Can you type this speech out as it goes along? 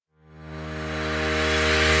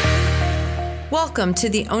Welcome to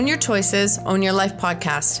the Own Your Choices, Own Your Life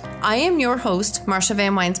podcast. I am your host, Marsha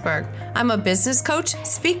Van Weinsberg. I'm a business coach,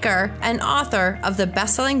 speaker, and author of the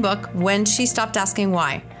best-selling book, When She Stopped Asking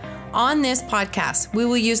Why. On this podcast, we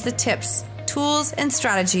will use the tips, tools, and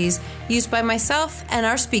strategies used by myself and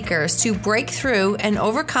our speakers to break through and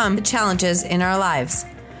overcome the challenges in our lives.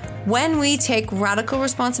 When we take radical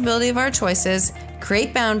responsibility of our choices,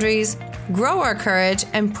 create boundaries, grow our courage,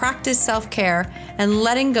 and practice self-care and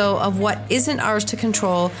letting go of what isn't ours to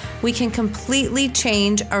control, we can completely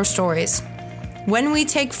change our stories. When we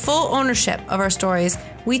take full ownership of our stories,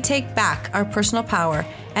 we take back our personal power,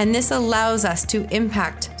 and this allows us to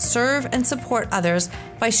impact, serve, and support others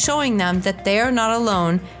by showing them that they are not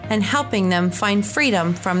alone and helping them find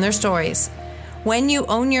freedom from their stories. When you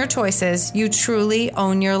own your choices, you truly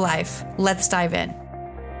own your life. Let's dive in.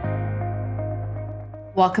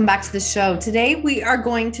 Welcome back to the show. Today, we are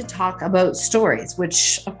going to talk about stories,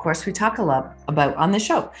 which of course we talk a lot about on the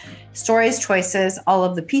show. Stories, choices, all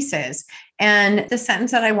of the pieces. And the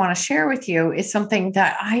sentence that I want to share with you is something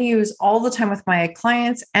that I use all the time with my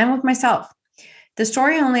clients and with myself. The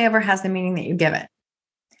story only ever has the meaning that you give it.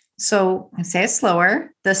 So I say it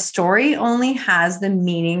slower. The story only has the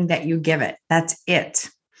meaning that you give it. That's it.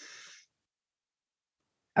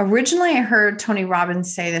 Originally, I heard Tony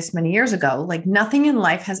Robbins say this many years ago, like nothing in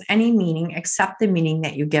life has any meaning except the meaning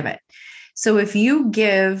that you give it. So if you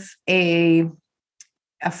give a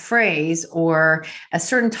phrase or a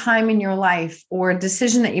certain time in your life or a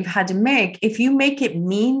decision that you've had to make, if you make it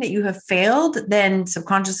mean that you have failed, then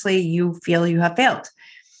subconsciously you feel you have failed.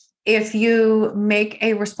 If you make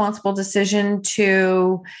a responsible decision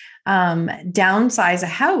to downsize a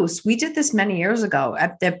house, we did this many years ago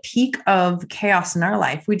at the peak of chaos in our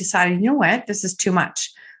life. We decided, you know what, this is too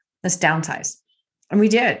much. Let's downsize. And we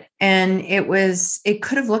did. And it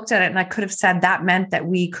could have looked at it and I could have said that meant that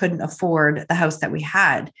we couldn't afford the house that we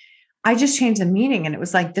had. I just changed the meaning. And it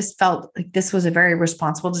was like, this felt like this was a very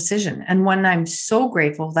responsible decision. And one I'm so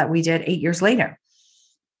grateful that we did 8 years later.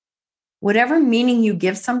 Whatever meaning you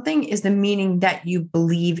give something is the meaning that you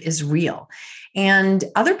believe is real. And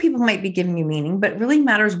other people might be giving you meaning, but it really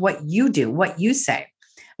matters what you do, what you say.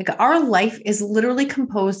 Like our life is literally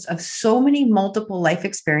composed of so many multiple life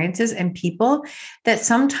experiences and people that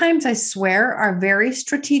sometimes I swear are very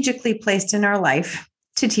strategically placed in our life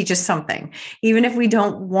to teach us something, even if we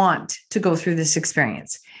don't want to go through this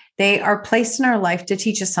experience. They are placed in our life to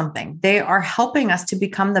teach us something. They are helping us to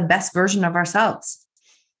become the best version of ourselves.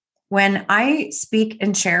 When I speak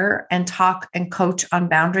and share and talk and coach on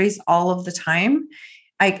boundaries all of the time,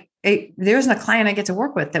 there's a client I get to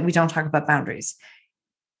work with that we don't talk about boundaries.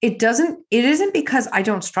 It isn't because I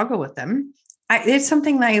don't struggle with them. It's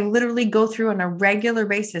something that I literally go through on a regular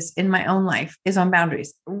basis in my own life is on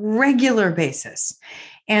boundaries, regular basis.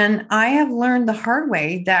 And I have learned the hard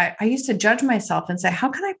way that I used to judge myself and say, how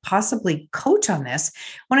can I possibly coach on this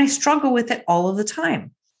when I struggle with it all of the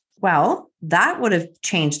time? Well, that would have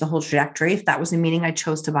changed the whole trajectory if that was the meaning I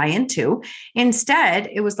chose to buy into. Instead,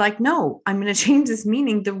 it was like, no, I'm going to change this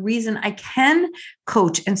meaning. The reason I can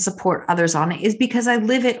coach and support others on it is because I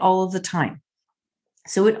live it all of the time.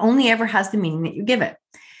 So it only ever has the meaning that you give it.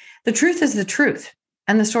 The truth is the truth,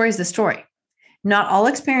 and the story is the story. Not all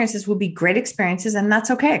experiences will be great experiences, and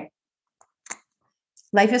that's okay.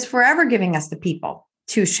 Life is forever giving us the people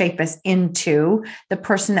to shape us into the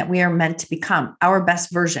person that we are meant to become, our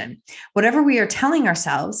best version. Whatever we are telling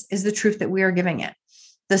ourselves is the truth that we are giving it.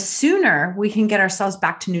 The sooner we can get ourselves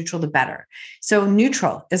back to neutral, the better. So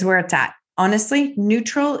neutral is where it's at. Honestly,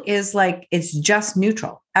 neutral is like, it's just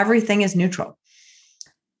neutral. Everything is neutral.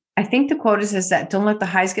 I think the quote is that don't let the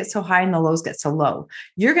highs get so high and the lows get so low.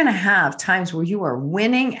 You're going to have times where you are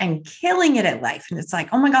winning and killing it at life. And it's like,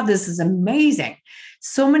 oh my God, this is amazing.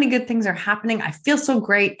 So many good things are happening. I feel so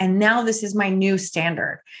great. And now this is my new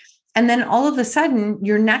standard. And then all of a sudden,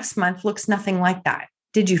 your next month looks nothing like that.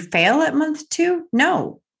 Did you fail at month 2?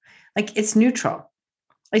 No, like it's neutral.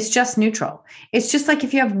 It's just neutral. It's just like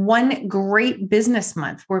if you have one great business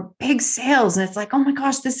month where big sales and it's like, oh my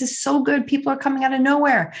gosh, this is so good. People are coming out of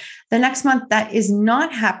nowhere. The next month that is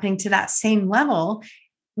not happening to that same level.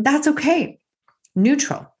 That's okay.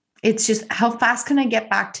 Neutral. It's just how fast can I get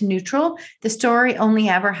back to neutral? The story only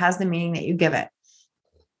ever has the meaning that you give it.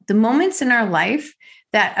 The moments in our life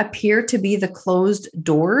that appear to be the closed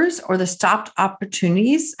doors or the stopped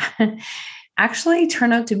opportunities actually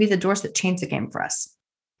turn out to be the doors that change the game for us.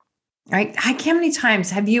 Right? How many times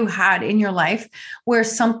have you had in your life where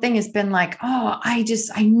something has been like, oh, I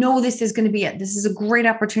know this is going to be it. This is a great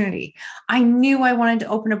opportunity. I knew I wanted to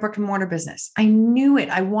open a brick and mortar business. I knew it.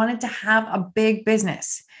 I wanted to have a big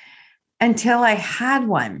business until I had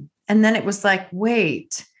one. And then it was like,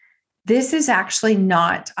 wait, this is actually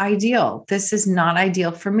not ideal. This is not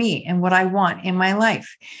ideal for me and what I want in my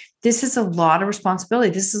life. This is a lot of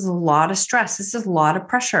responsibility. This is a lot of stress. This is a lot of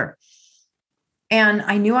pressure. And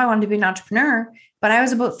I knew I wanted to be an entrepreneur, but I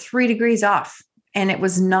was about 3 degrees off. And it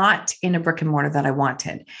was not in a brick and mortar that I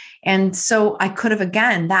wanted. And so I could have,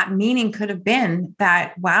 again, that meaning could have been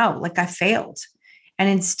that, wow, like I failed. And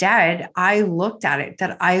instead, I looked at it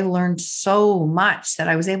that I learned so much that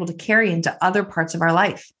I was able to carry into other parts of our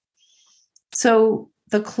life. So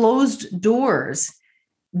the closed doors,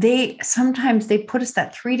 sometimes they put us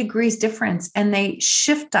that 3 degrees difference, and they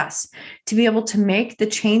shift us to be able to make the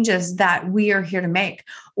changes that we are here to make.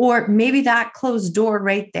 Or maybe that closed door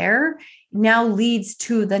right there now leads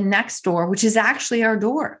to the next door, which is actually our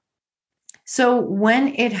door. So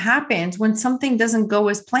when it happens, when something doesn't go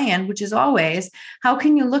as planned, which is always, how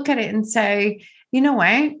can you look at it and say, you know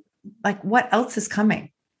what, like what else is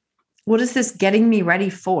coming? What is this getting me ready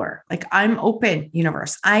for? Like, I'm open,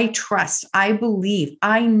 universe. I trust, I believe,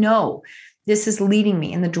 I know this is leading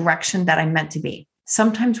me in the direction that I'm meant to be.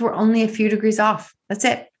 Sometimes we're only a few degrees off. That's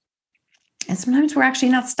it. And sometimes we're actually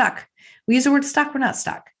not stuck. We use the word stuck, we're not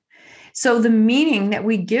stuck. So the meaning that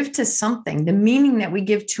we give to something, the meaning that we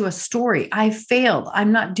give to a story, I failed,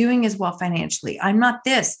 I'm not doing as well financially, I'm not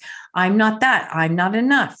this, I'm not that, I'm not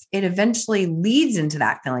enough. It eventually leads into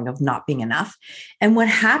that feeling of not being enough. And what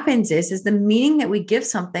happens is the meaning that we give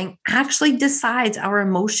something actually decides our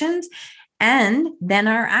emotions and then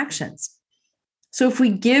our actions. So if we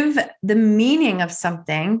give the meaning of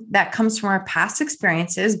something that comes from our past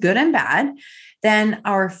experiences, good and bad, then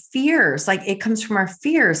our fears, like it comes from our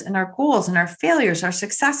fears and our goals and our failures, our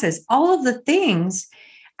successes, all of the things,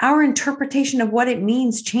 our interpretation of what it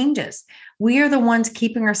means changes. We are the ones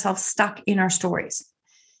keeping ourselves stuck in our stories.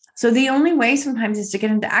 So the only way sometimes is to get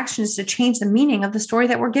into action is to change the meaning of the story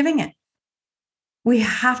that we're giving it. We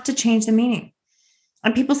have to change the meaning.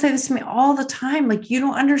 And people say this to me all the time, like, you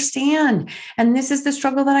don't understand. And this is the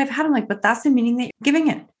struggle that I've had. I'm like, but that's the meaning that you're giving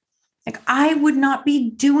it. Like, I would not be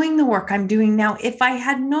doing the work I'm doing now if I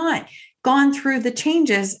had not gone through the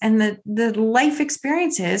changes and the life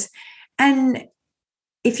experiences. And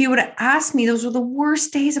if you would have asked me, those were the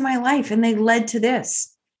worst days of my life, and they led to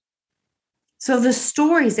this. So the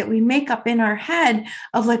stories that we make up in our head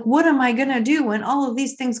of like, what am I going to do when all of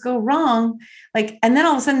these things go wrong? Like, and then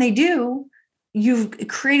all of a sudden they do, you've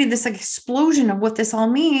created this like explosion of what this all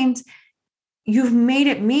means. You've made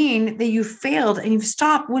it mean that you failed and you've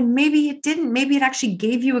stopped when maybe it didn't. Maybe it actually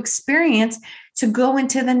gave you experience to go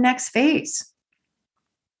into the next phase.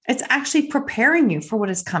 It's actually preparing you for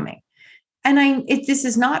what is coming. And this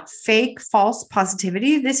is not fake, false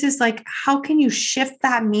positivity. This is like, how can you shift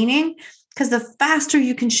that meaning? Because the faster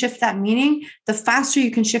you can shift that meaning, the faster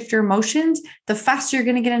you can shift your emotions, the faster you're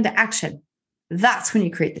going to get into action. That's when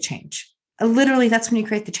you create the change. Literally, that's when you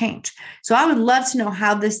create the change. So I would love to know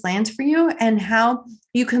how this lands for you and how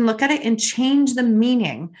you can look at it and change the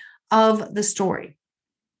meaning of the story.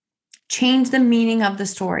 Change the meaning of the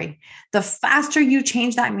story. The faster you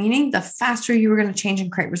change that meaning, the faster you are going to change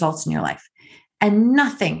and create results in your life. And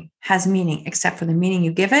nothing has meaning except for the meaning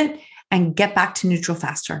you give it, and get back to neutral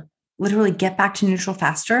faster. Literally get back to neutral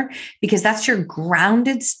faster, because that's your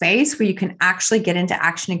grounded space where you can actually get into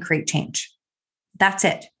action and create change. That's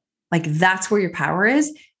it. Like, that's where your power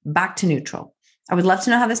is, back to neutral. I would love to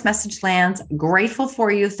know how this message lands. Grateful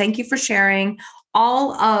for you. Thank you for sharing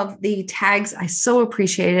all of the tags. I so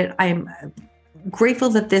appreciate it. I am grateful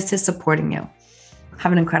that this is supporting you.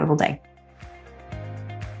 Have an incredible day.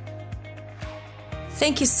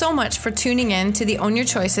 Thank you so much for tuning in to the Own Your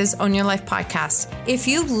Choices, Own Your Life podcast. If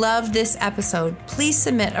you loved this episode, please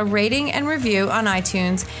submit a rating and review on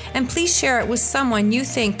iTunes, and please share it with someone you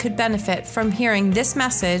think could benefit from hearing this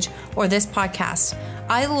message or this podcast.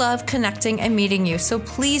 I love connecting and meeting you, so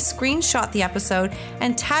please screenshot the episode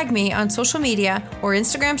and tag me on social media or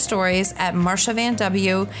Instagram stories at Marsha Van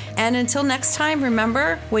W. And until next time,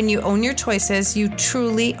 remember, when you own your choices, you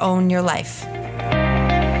truly own your life.